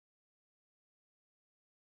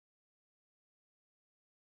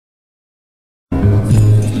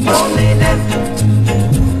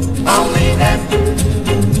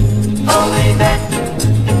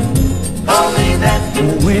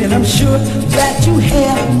sure that you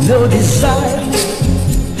have no desire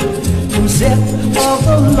to set all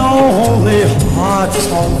the lonely hearts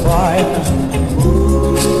on fire.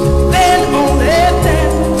 Then only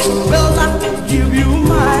then will I give you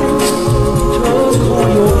mine to call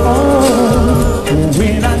your own.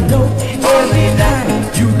 When I know every night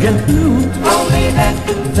you get blue, only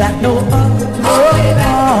that no other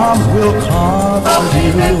arms will comfort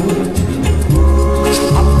you.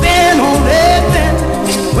 Then only then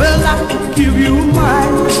will I give you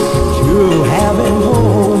mine to have it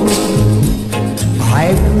home. I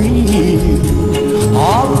agree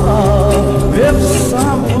on love with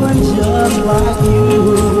someone just like you,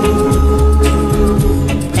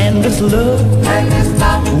 and this love